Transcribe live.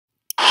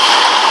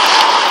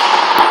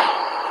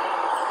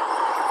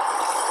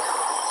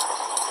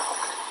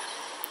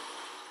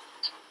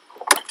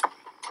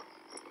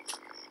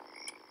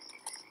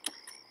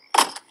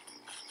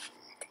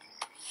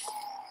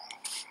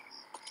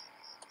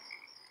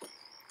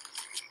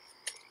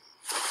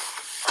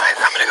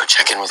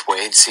Check in with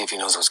Wade, see if he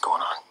knows what's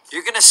going on.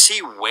 You're gonna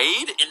see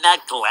Wade in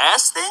that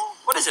glass thing?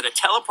 What is it, a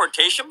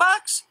teleportation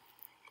box?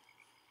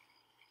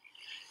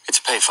 It's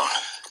a payphone.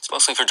 It's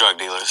mostly for drug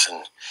dealers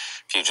and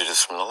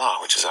fugitives from the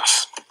law, which is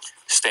us.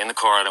 Stay in the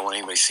car. I don't want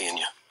anybody seeing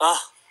you.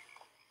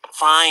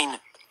 Fine.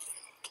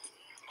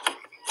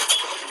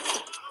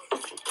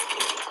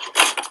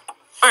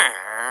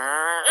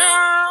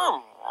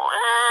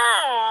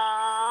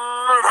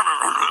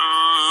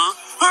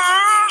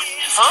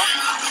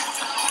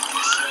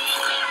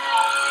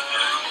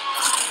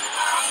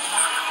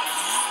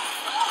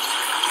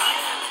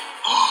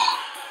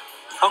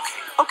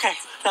 Okay.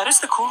 That is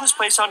the coolest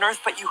place on Earth,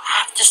 but you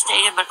have to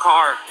stay in the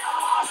car.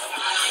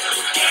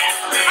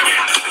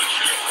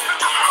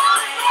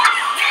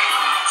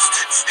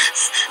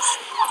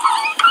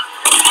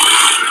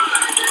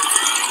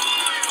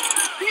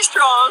 Be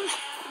strong.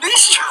 Be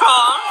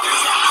strong.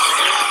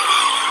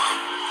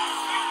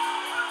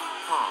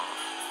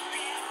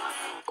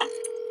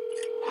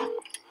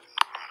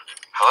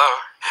 Hello,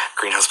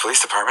 Greenhouse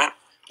Police Department.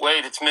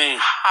 Wade, it's me.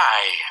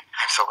 Hi,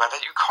 I'm so glad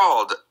that you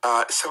called.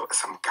 So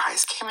some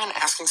guys came in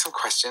asking some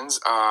questions.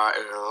 It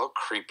was a little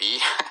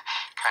creepy.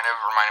 Kind of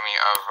reminded me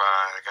of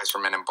the guys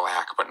from Men in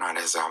Black, but not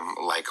as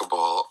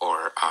likable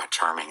or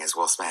charming as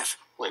Will Smith.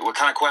 Wait, what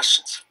kind of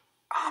questions?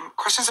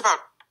 Questions about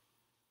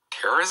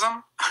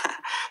terrorism.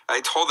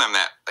 I told them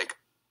that, like,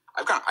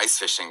 I've gone ice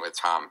fishing with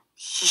Tom.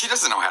 He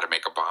doesn't know how to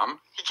make a bomb.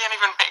 He can't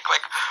even make,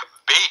 like,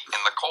 bait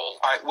in the cold.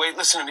 All right, Wade,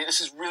 listen to me.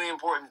 This is really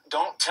important.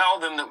 Don't tell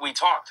them that we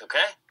talked,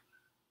 okay?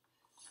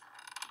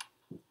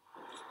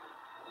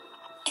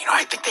 You know,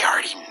 I think they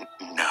already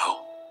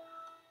know.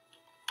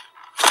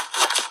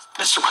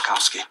 Mr.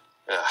 Wachowski.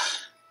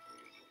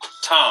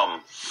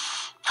 Tom.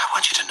 I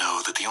want you to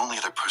know that the only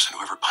other person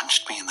who ever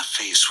punched me in the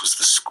face was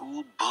the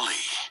school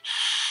bully.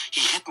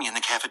 He hit me in the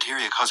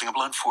cafeteria, causing a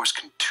blunt force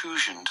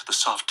contusion to the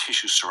soft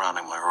tissue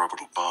surrounding my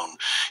orbital bone.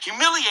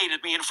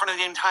 Humiliated me in front of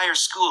the entire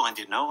school, and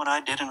do you know what I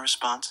did in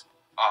response?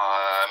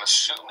 I'm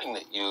assuming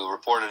that you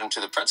reported him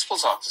to the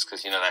principal's office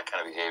because, you know, that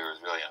kind of behavior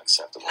is really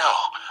unacceptable. No,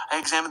 I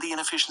examined the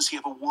inefficiency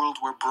of a world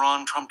where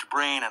brawn trumped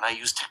brain, and I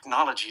used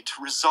technology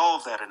to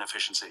resolve that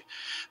inefficiency.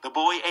 The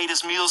boy ate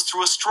his meals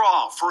through a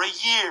straw for a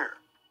year.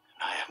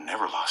 And I have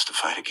never lost a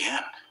fight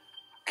again.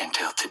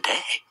 Until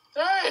today.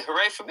 Hey,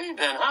 hooray for me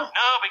then, huh?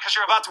 No, because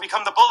you're about to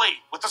become the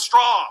bully with the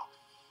straw.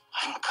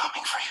 I'm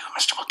coming for you,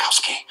 Mr.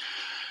 Wachowski.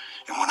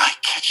 And when I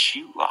catch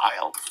you,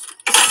 I'll...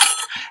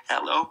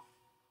 Hello?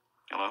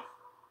 Hello?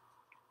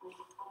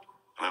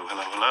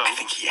 Hello? I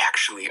think he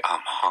actually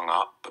hung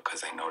up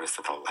because I noticed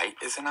that the light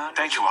isn't on.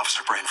 Thank you,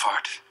 Officer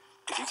Brainfart.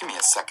 If you give me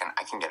a second,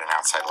 I can get an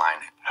outside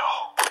line.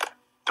 No,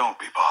 don't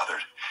be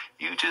bothered.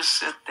 You just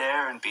sit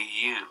there and be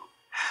you.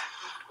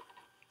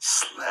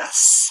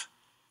 Sless.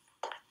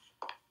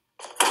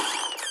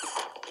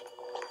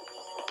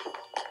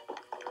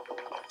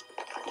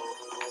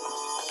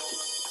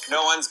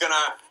 No one's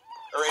gonna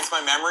erase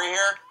my memory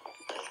here?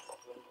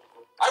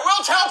 I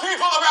will tell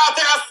people about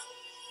this!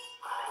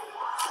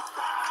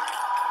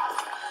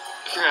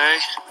 Okay.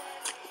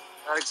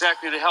 Not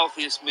exactly the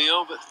healthiest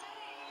meal, but...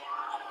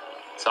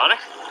 Sonic?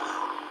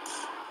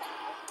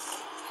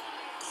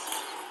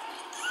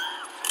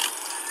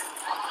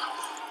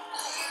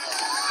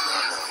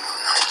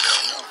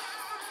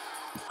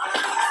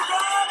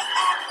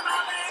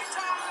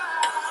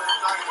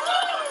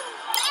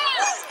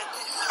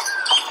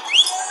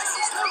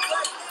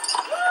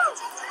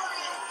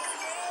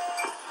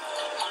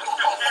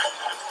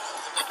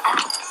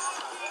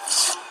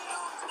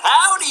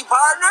 Howdy,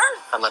 partner.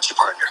 I'm not your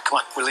partner. Come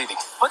on, we're leaving.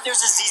 But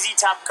there's a ZZ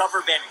Top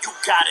cover band. You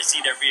gotta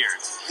see their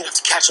beards. We're gonna have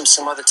to catch them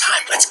some other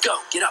time. Let's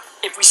go. Get up.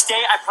 If we stay,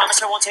 I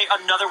promise I won't say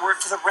another word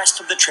for the rest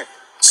of the trip.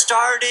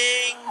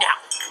 Starting now.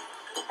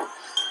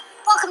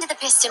 Welcome to the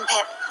Piston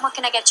Pit. What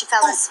can I get you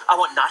fellas? I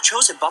want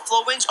nachos and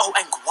buffalo wings. Oh,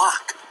 and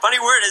guac. Funny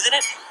word, isn't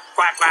it?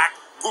 Quack, quack,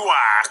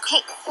 guac.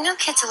 Hey, no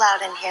kids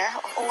allowed in here.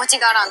 What's he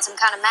got on, some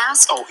kind of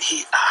mask? Oh,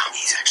 he's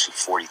actually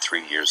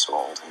 43 years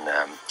old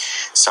and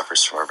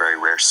suffers from a very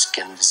rare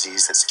skin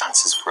disease that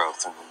stunts his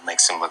growth and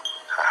makes him look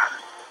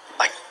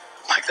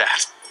like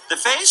that. The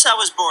face I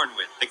was born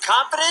with. The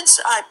confidence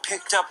I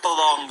picked up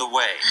along the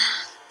way.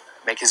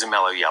 Make his a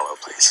mellow yellow,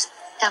 please.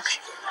 Okay.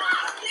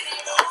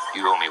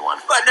 You owe me one.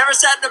 I've never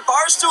sat in a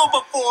bar stool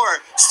before.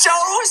 So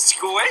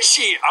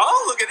squishy.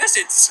 Oh, look at this.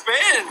 It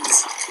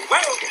spins. Whoa,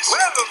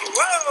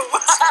 whoa.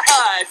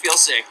 I feel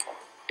sick.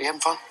 You having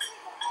fun?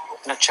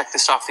 Now check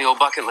this off the old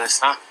bucket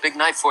list, huh? Big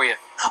night for you.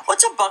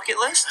 What's a bucket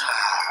list?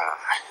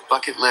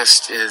 Bucket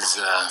list is,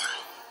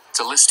 it's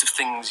a list of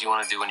things you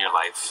want to do in your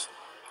life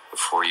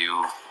before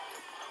you,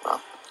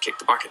 well, kick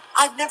the bucket.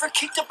 I've never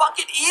kicked a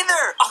bucket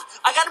either. Oh,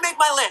 I gotta make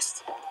my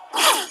list.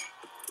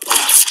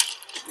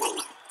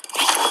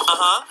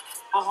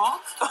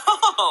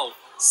 Oh,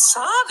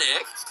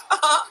 Sonic.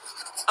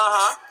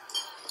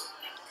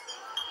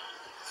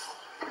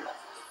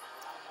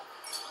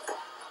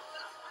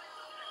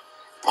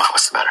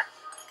 What's the matter?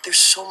 There's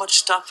so much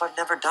stuff I've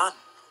never done.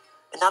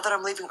 And now that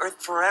I'm leaving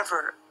Earth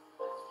forever,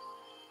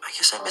 I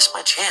guess I missed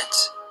my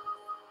chance.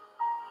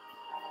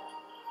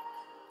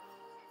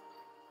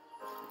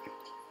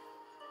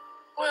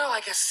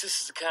 Guess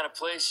this is the kind of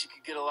place you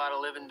could get a lot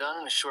of living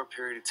done in a short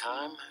period of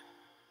time.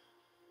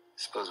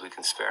 Suppose we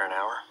can spare an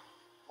hour?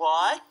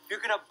 What? You're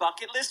gonna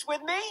bucket list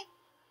with me?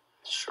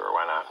 Sure,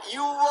 why not?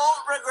 You won't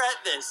regret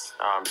this.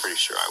 I'm pretty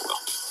sure I will.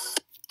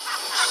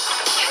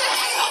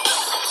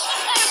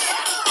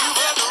 You've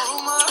heard the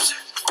rumors.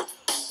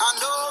 I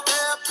know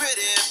they're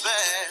pretty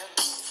bad.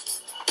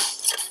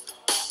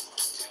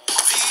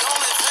 The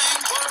only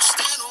thing worse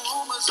than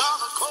rumors are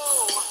the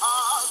cold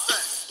hard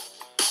facts.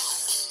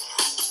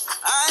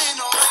 I ain't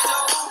no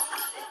angel,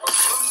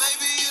 but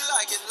maybe you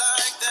like it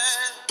like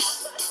that.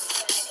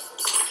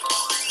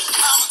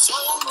 Mama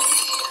told me.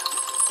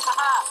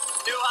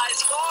 New high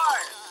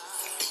score.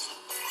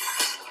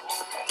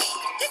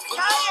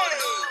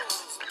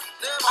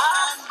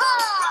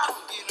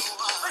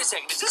 Wait a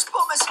second, is this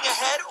boat messing your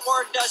head,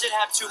 or does it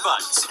have two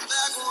buttons?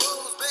 Back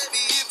roads, baby,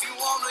 if you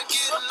wanna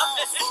get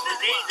lost. This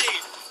is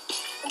easy.